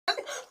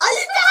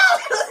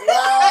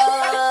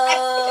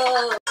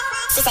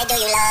do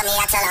you love me?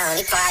 I tell her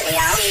only partly.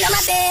 I only love my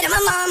bed and my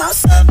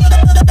almost.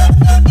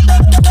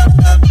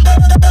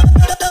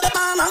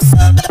 Almost.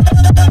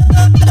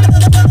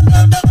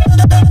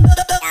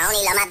 I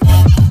only love my bed.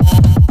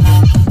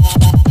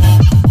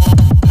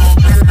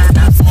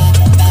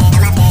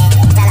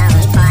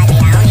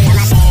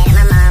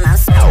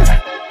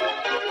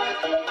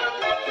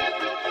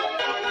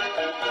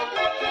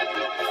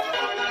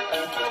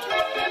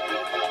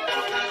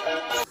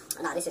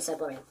 No, this is so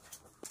boring.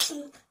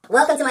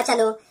 Welcome to my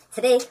channel.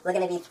 Today we're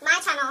gonna be my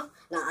channel.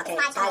 No, okay,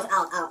 guys, out.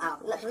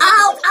 Out!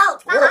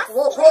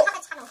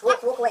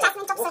 Walk away.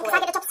 Jasmine, stop saying, 'cause I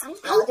get the job done.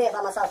 I'll do it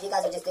by myself. You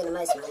guys are just doing the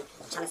most, man.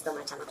 I'm trying to steal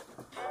my channel.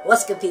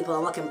 What's good, people,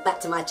 and welcome back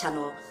to my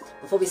channel.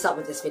 Before we start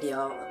with this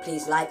video,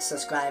 please like,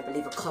 subscribe,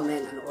 leave a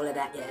comment, and all of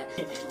that.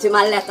 Yeah. To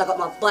my left, I got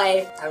my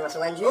boy,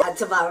 Andrew, and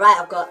to my right,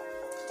 I've got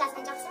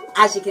Jasmine Johnson.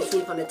 As you can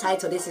see from the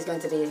title, this is going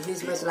to be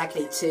who's most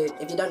likely to.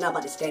 If you don't know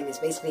about this game, it's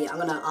basically I'm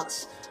gonna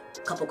ask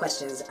a couple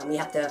questions, and we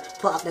have to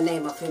put up the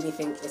name of who we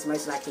think is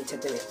most likely to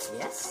do it.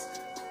 Yes.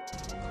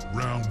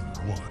 Round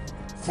 1,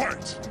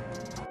 fight!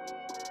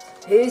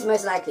 Who's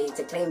most likely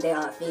to claim they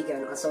are a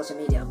vegan on social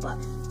media but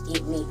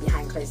eat meat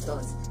behind closed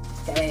doors?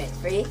 Okay,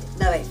 wait,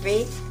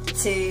 3,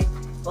 2,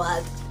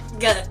 1,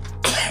 go.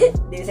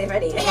 Did you say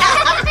Freddy? Yeah.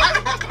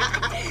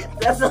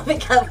 That's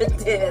something I would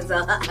do as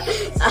well.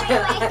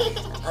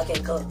 Okay,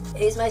 cool.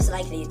 Who's most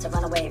likely to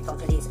run away from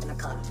police in a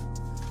car?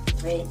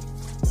 3,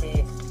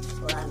 2,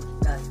 1,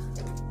 go.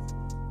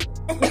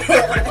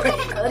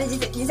 What did you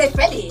say? You said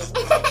Freddy.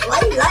 Why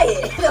are you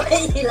lying? Why are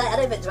you lying? I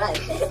don't even drive.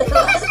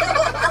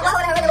 Why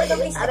would I run away from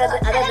police? I don't know.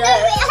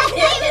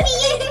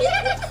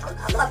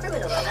 I'm not a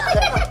criminal.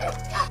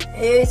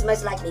 Who's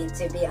most likely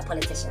to be a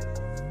politician?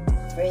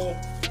 3,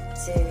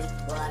 2,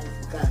 1,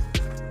 go.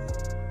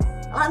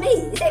 Oh,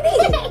 me? You say me?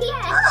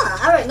 Yeah. Ah,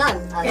 I wrote none.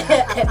 I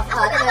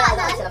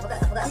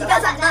forgot. You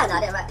guys have none? I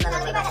didn't write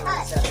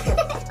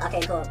none.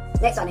 Okay, cool.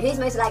 Next one. Who's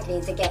most likely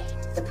to get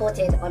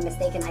deported on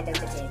mistaken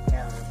identity?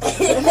 3,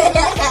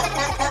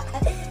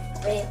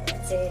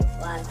 2,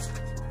 1.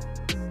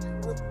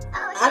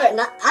 I wrote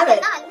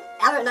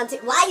none too.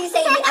 Why are you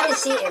saying me? I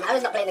was cheating. I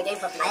was not playing the game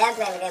properly. I am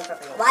playing the game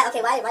properly. Why?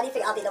 Okay, why do you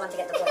think I'll be the one to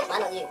get deported? Why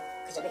not you?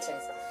 Because you're mixed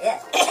race. Yeah.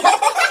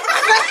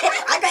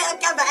 I got on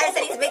camera. I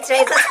said he's mixed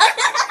race.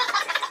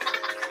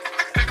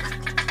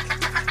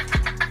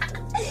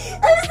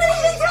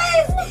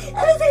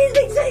 I said he's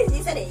mixed race.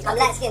 You said it. I'm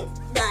light skinned.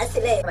 Nah, it's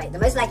too late. Wait, the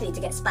most likely to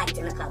get spiked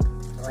in a club.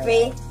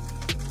 3,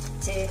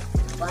 2,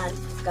 1,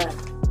 go.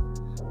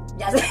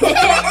 Jasmine.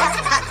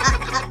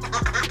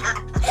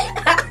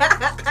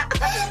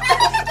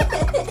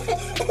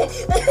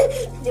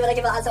 Do you want to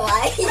give an answer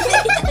why? Should I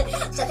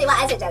tell you what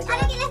I said, Jasmine?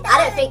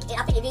 I think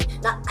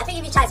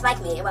if you try to spike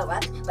me, it won't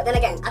work. But then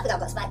again, I think I've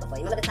got spiked before.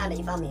 You remember the time that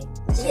you found me?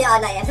 Yeah,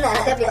 no, I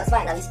definitely got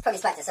spiked. No, he's probably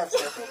spiked himself too.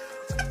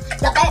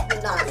 No,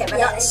 okay, but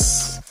yeah.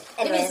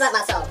 Let me spike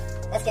myself.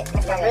 Let's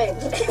carry on.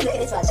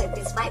 This one should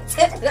be spiked.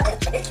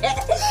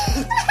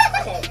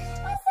 Okay.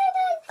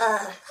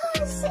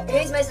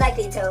 Who's most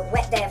likely to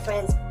wet their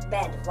friend's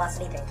bed while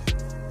sleeping?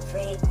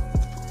 3,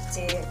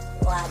 2,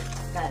 1,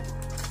 go.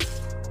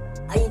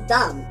 Are you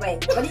dumb?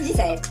 Wait, what did you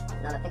say?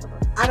 No, I think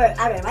about it.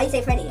 Aaron, why you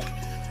say Freddy?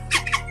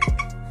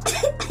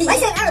 Why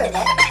you say Aaron? I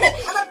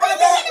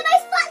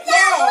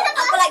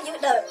feel like you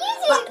know.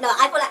 No,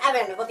 I feel like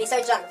Aaron would be so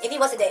drunk. If he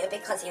was to do it, it would be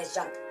because he was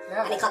drunk.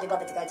 No. And he can't be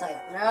bothered to go to the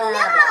toilet. No.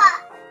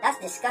 That's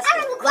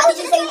disgusting. Why did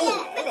you say me?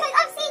 Because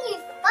I've seen you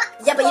fuck.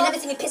 Yeah, but you never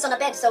seen me piss on a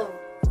bed, so.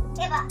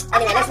 Yeah, but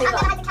anyway, let's move on.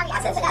 I'm gonna have to carry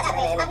on. I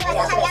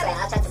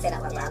tried to say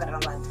that one, but I got the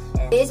wrong one.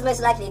 Who's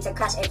most likely to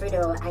crash a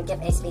funeral and give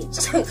a speech?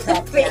 3, 2, 1,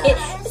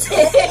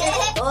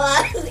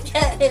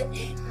 go.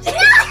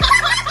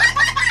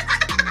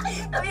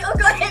 I mean,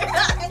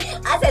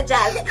 I said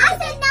Jazz. I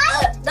said no.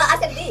 No, I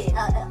said B. I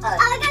was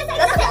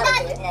gonna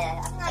say no.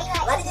 Yeah. No,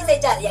 Why did you say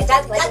Jazz? Yeah,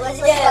 Jazz. When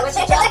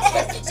she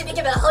Jazz, she be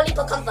given a whole heap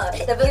of comfort.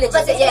 The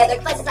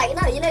person's like,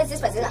 no, you know it's this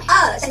person. Like,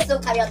 oh, she still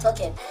carry on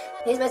talking.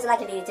 Who's most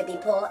likely to be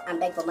poor and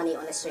beg for money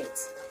on the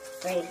streets?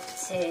 3,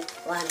 2,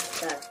 1,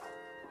 go.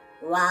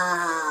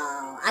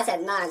 Wow, I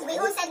said none. We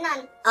all said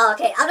none. Oh,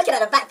 okay. I'm looking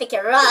at the back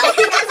thinking, right.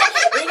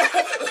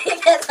 You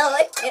guys are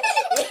like...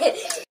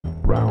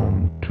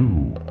 Round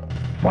 2,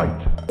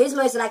 fight! Who's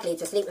most likely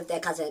to sleep with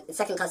their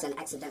second cousin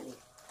accidentally?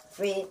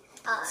 3,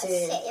 2,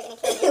 shit, you're gonna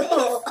kill me.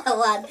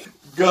 1,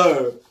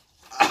 Go!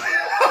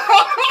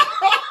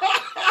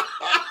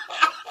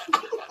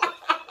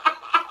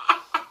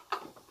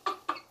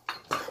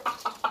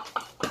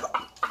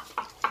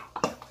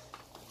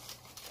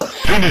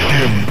 Finish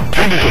him!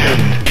 Finish him!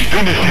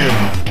 Finish him!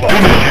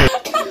 Finish him!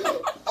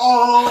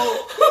 Oh!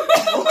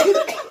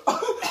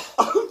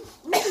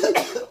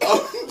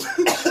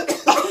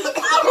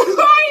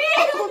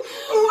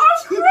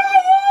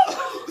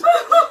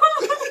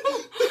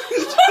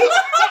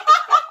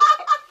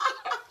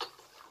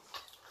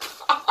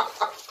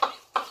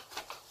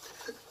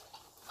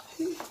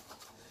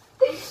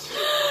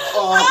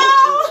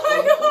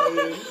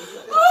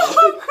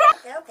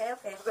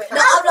 Okay.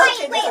 No, I'm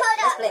laughing. Wait, hold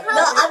up.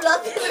 No, I'm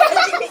laughing.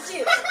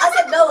 I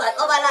said no one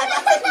all my life. I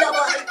said no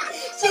one.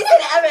 She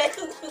said Aaron.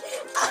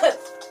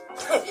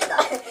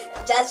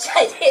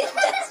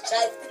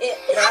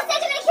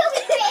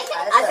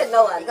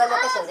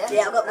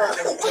 Yeah, I've got more.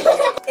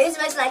 Who's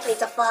most likely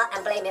to fart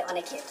and blame it on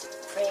a kid?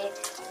 3,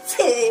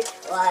 2,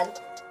 1.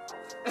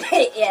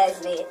 Yeah,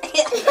 it's me.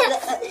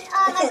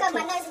 Oh my god,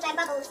 my nose is like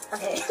bubbles.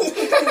 Okay.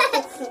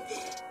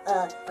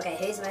 Okay,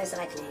 who's most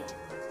likely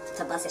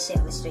to bust a shit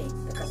on the street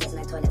because there's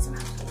no toilets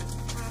around?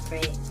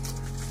 3, 2,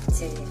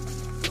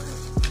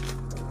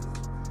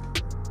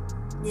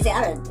 1. You say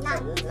Aaron? No.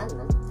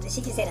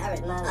 She can say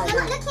Aaron. No, You're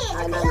not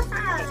looking. no. Look at your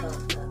Okay,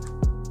 phone. cool.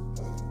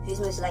 Who's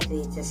most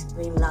likely to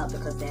scream loud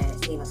because they're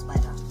seeing a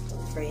spider?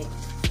 3,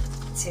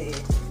 2,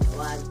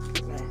 1.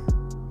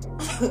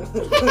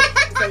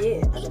 So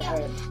you, I said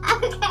Aaron.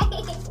 Okay.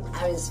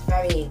 Aaron's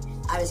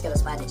scared of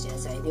spiders, yeah,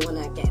 so if you want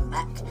to get him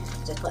back,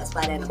 just put a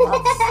spider in a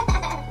box,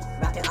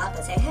 wrap it up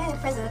and say, hey,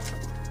 present.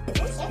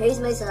 Who's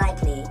most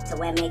likely to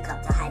wear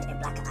makeup to hide a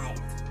black eye?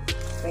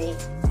 3, 2,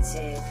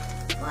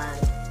 1.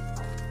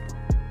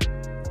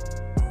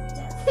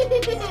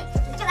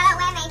 Because I don't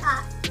wear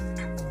makeup.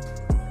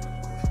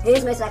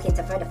 Who's most likely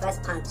to throw the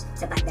first punch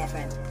to back their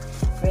friend?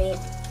 3,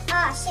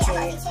 Oh shit, I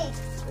got you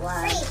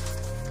 1. too. 3.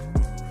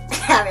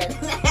 Aaron.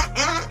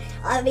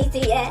 Oh, me too,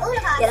 yeah. All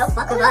of us. Yeah, don't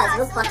fuck with us.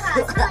 We'll fuck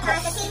with Come on,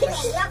 guys, the team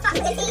thing. You don't fuck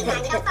with the team,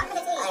 man. You don't fuck with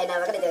the team. I know,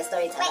 we're gonna do a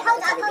story time. Wait,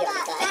 hold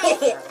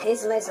up.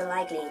 Who's most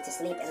likely to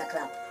sleep in a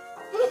club?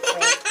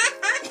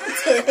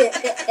 3.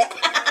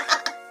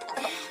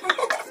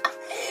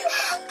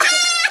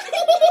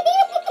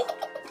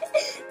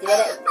 Do you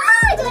want to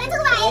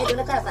talk about it? Yeah, do you want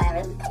to clarify,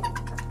 Aaron?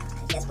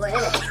 Yes, boy,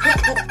 innit?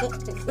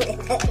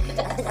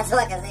 That's all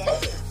I can say.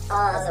 That's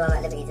all I'm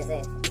at liberty to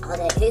say.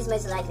 Okay, who's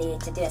most likely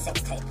to do a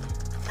sex tape?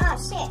 Oh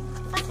shit.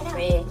 Fucking hell.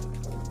 3,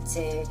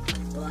 2,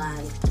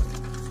 1.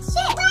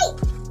 Shit, wait.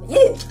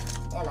 You!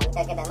 Yeah, man,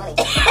 gotta get that money.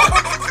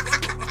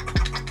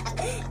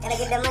 Gotta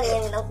get that money,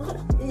 you know.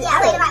 Yeah, I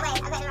went the right way.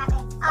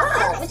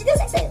 Oh, would you do a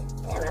sex tape?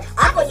 Yeah, man. I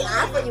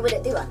thought you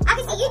wouldn't do one. I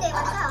can see you doing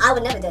one as well. I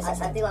would never do a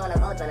sex I tape. do one when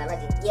I'm old, when I'm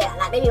ready. Yeah,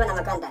 like maybe when I'm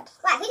a granddad.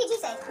 Wait, who did you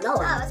say? No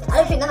one. Oh, I was I gonna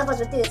don't say. think none of us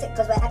would do it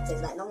because we're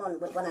actors. Like no one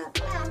would wanna.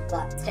 Yeah.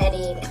 But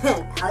Freddy,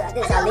 I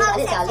didn't say I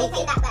leaked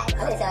it. That bad. I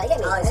didn't say I get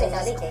me. Oh, I so didn't say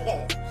I you leaked it,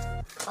 get it.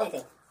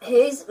 Anything.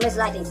 Who's most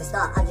likely to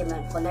start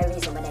argument for no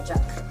reason when they're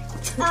drunk?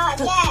 Oh,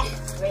 yeah.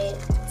 3,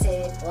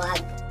 2, 1.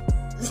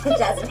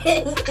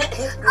 Jasmine.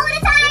 All the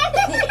time.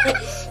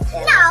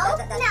 No.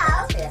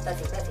 That's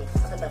Buffy.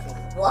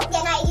 What?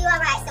 Yeah, no, you are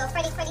right. So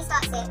Freddy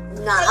starts it.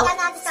 No, So you I don't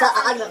have to start an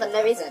start argument for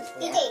no reason.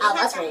 You do. You Out of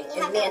have us to. three. You It's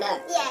have me to. and her.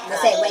 Yeah. The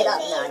same, weight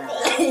up. Easy, No.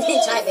 easy.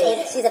 Try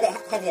me. She's a bit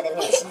heavier than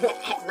me.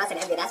 Nice and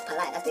heavy, that's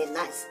polite, that's being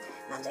nice.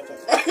 No, I'm joking.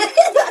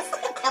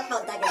 I'm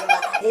not that good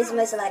about. Who's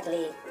most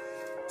likely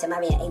to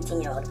marry an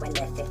 18-year-old when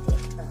they're 50?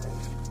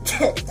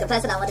 The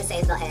person I want to say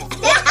is not here.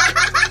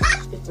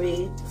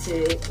 3,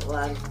 2,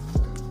 1.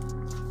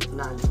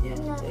 None, yeah.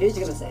 No. Who's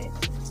you gonna say?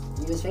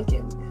 You was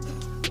thinking.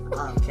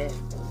 Oh, okay.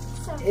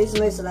 Who's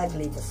most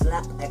likely to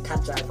slap a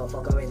cab driver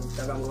for going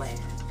the wrong way?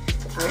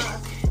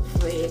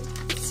 3,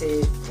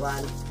 2,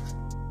 1.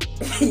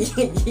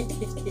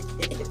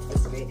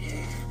 That's me.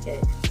 Okay.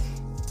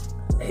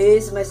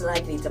 Who's most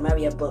likely to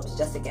marry a bubs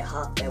just to get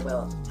half their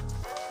will?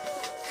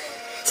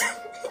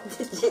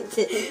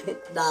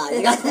 Nah,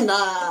 you got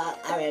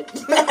Aaron.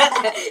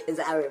 It's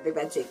Aaron, big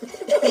man chick.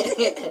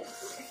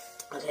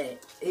 Okay,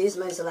 who's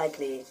most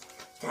likely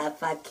to have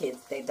 5 kids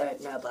they don't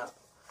know about?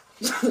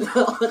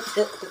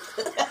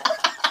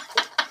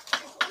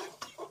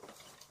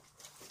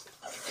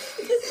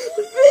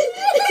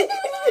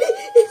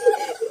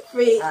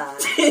 3,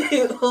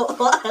 2,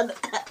 1.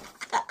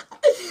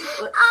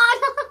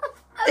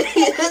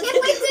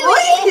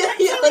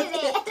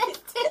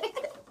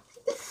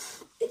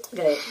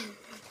 Okay,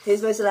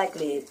 who's most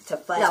likely to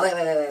fight? No, wait.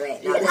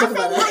 Yeah, No, let's I talk said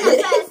about none that.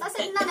 at first. I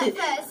said none at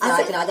first. I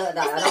don't.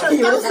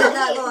 Girls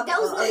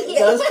not here.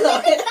 Girls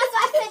not here. That's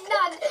why I said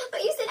none. But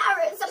you said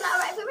Aaron, so I'm like,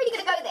 alright, we're really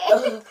gonna go there.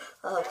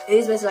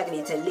 Who's most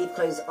likely to leave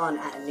clothes on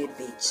at a nude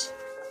beach?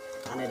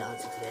 I know the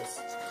answer to this.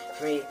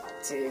 3,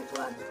 2,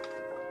 1.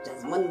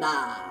 Jasmine.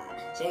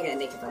 She ain't gonna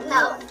naked from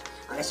now on.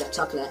 Unless you're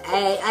chocolate.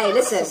 Hey,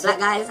 listen, black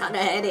guys out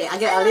there, innit? I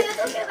get I a know what you're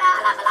talking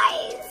about, like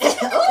lies.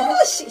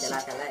 Oh, shit. They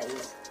like a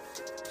ladies.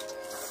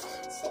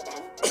 Shit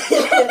then.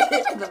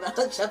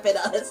 Jumping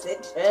out of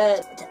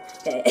citrus.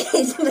 Okay,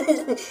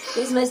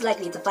 who's most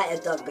likely to fight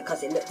a dog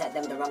because it looked at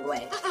them the wrong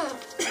way?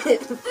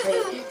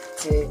 3,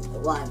 2,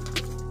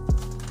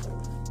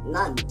 1.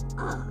 None.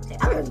 Oh, okay.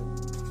 Aaron.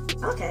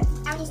 Okay.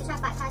 Aaron used to try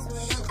to fight Tyson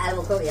really well.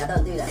 Animal cruelty, I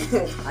don't do that.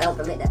 I don't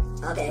permit that.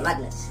 Okay.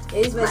 Madness.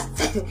 Who's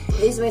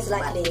most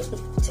likely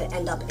to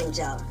end up in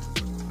jail?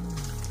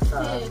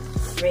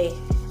 3,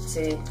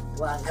 2,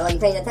 1. And when you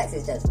pay your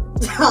taxes, just.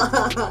 Yeah,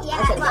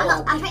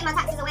 well, I'm putting my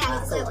taxes away. I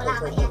need to sort it all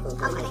out, but yeah, I'm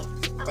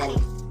on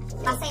it.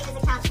 My savings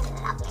account's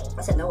lovely.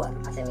 I said no one.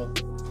 I say me.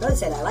 Don't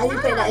say that. Why are you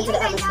putting that into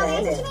the atmosphere,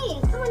 What do innit? you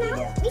mean? Come on now.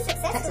 Yeah. Be Tax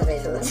successful.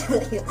 evasion.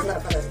 I'm not a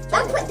fan of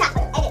Don't put that.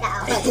 Edit that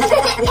out.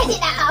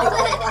 Edit that out.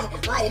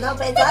 Why you not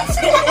paying tax?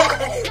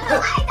 No,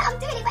 I'm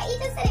doing it, but you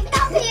just said it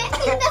without me.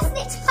 The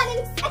snitch pun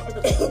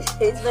instead.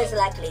 Who's most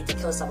likely to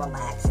kill someone by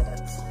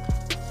accident?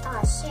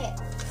 Oh shit.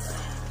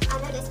 I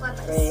know this one,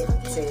 but 3,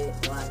 it's so deep.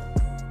 2, 1.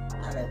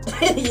 Aaron.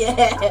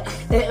 Yeah.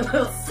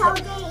 So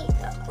deep.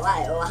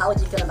 Why? Or how would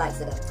you feel about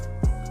accident?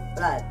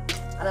 Blood.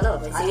 I don't know.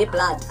 See,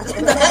 blood.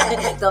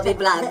 Don't be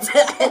blunt. I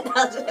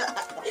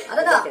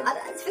don't know.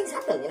 Things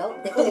happen, you know.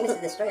 They call me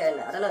Mr. Destroyer,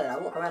 and I don't know. I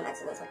walk around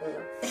accidents happen, you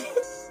know.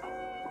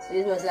 So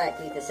who's most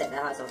likely to set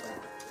their house on fire?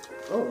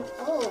 Oh.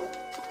 Oh.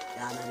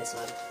 Yeah, I know this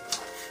one.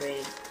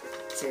 3,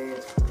 2,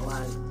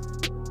 1.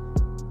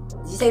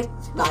 Did you say?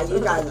 Nah, you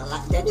guys are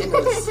like dead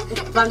generals.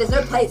 Fam, there's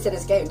no point to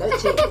this game. Don't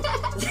cheat.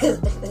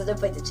 There's no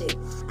point to cheat.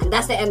 And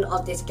that's the end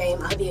of this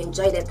game. I hope you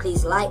enjoyed it.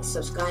 Please like,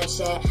 subscribe,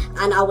 share,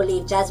 and I will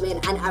leave Jasmine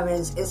and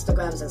Aaron's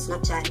Instagrams and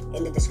Snapchat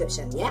in the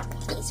description. Yeah.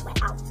 Peace. We're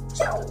out.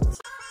 Ciao.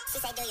 She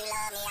said, do you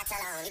love me? I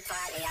tell her only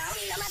partly. I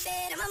only love my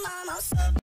bed and my mom.